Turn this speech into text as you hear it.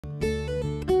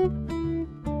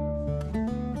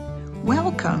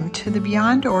Welcome to the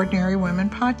Beyond Ordinary Women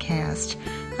podcast.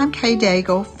 I'm Kay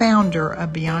Daigle, founder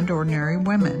of Beyond Ordinary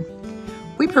Women.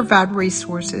 We provide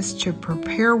resources to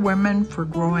prepare women for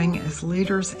growing as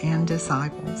leaders and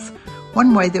disciples.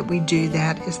 One way that we do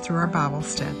that is through our Bible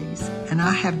studies, and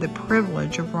I have the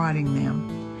privilege of writing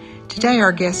them. Today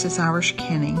our guest is Irish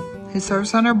Kinney, who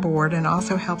serves on our board and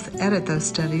also helps edit those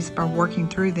studies by working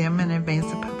through them in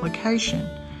advance of publication.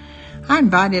 I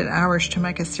invited Irish to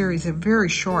make a series of very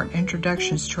short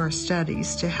introductions to our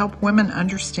studies to help women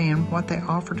understand what they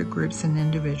offer to groups and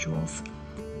individuals.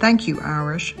 Thank you,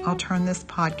 Irish. I'll turn this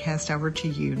podcast over to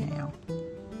you now.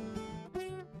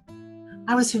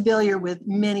 I was familiar with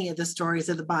many of the stories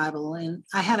of the Bible, and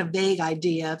I had a vague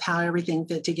idea of how everything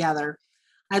fit together.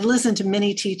 I'd listened to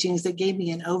many teachings that gave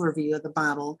me an overview of the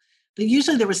Bible, but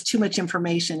usually there was too much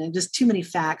information and just too many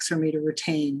facts for me to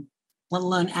retain, let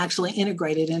alone actually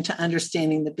integrate it into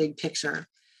understanding the big picture.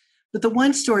 But the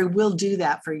one story will do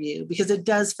that for you because it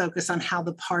does focus on how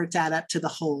the parts add up to the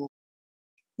whole.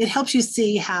 It helps you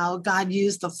see how God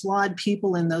used the flawed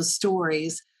people in those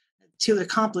stories to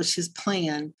accomplish his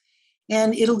plan.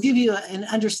 And it'll give you an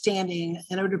understanding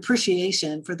and an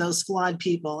appreciation for those flawed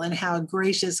people and how a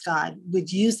gracious God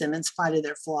would use them in spite of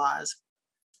their flaws.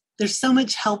 There's so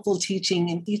much helpful teaching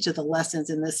in each of the lessons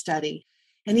in this study.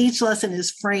 And each lesson is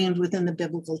framed within the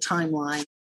biblical timeline.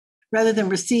 Rather than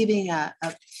receiving a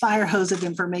fire hose of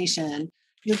information,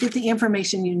 you'll get the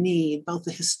information you need, both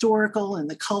the historical and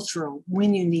the cultural,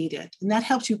 when you need it. And that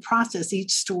helps you process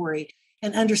each story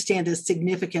and understand its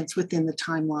significance within the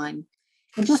timeline.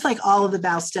 And just like all of the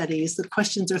Bible studies, the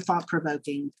questions are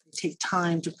thought-provoking. They take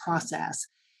time to process.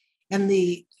 And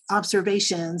the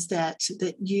observations that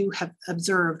you have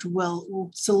observed will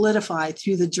solidify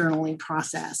through the journaling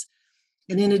process.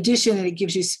 And in addition, it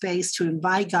gives you space to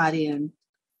invite God in,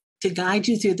 to guide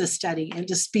you through the study and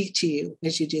to speak to you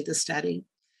as you do the study.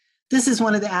 This is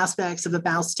one of the aspects of a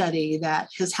Bible study that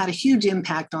has had a huge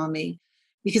impact on me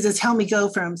because it's helped me go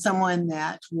from someone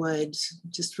that would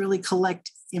just really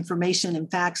collect information and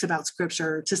facts about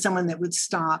Scripture to someone that would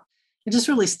stop and just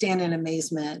really stand in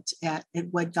amazement at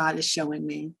what God is showing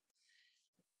me.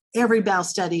 Every Bible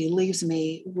study leaves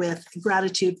me with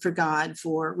gratitude for God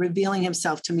for revealing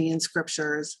himself to me in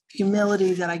scriptures,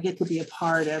 humility that I get to be a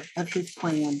part of his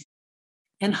plan,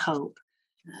 and hope,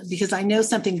 because I know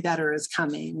something better is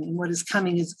coming, and what is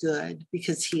coming is good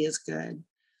because he is good.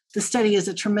 The study is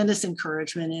a tremendous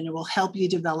encouragement, and it will help you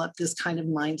develop this kind of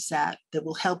mindset that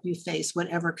will help you face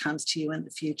whatever comes to you in the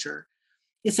future.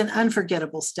 It's an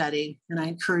unforgettable study, and I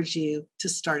encourage you to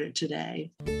start it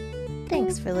today.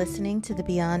 Thanks for listening to the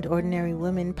Beyond Ordinary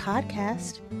Women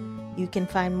podcast. You can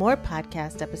find more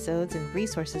podcast episodes and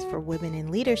resources for women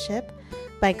in leadership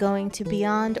by going to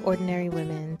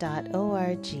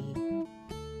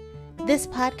beyondordinarywomen.org. This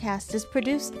podcast is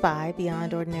produced by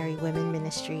Beyond Ordinary Women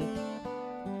Ministry.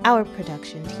 Our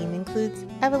production team includes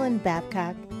Evelyn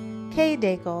Babcock, Kay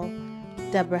Daigle,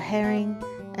 Deborah Herring,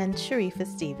 and Sharifa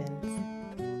Stevens.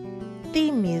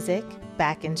 Theme music,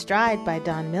 Back in Stride by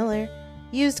Don Miller,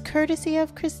 used courtesy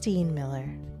of Christine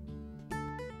Miller.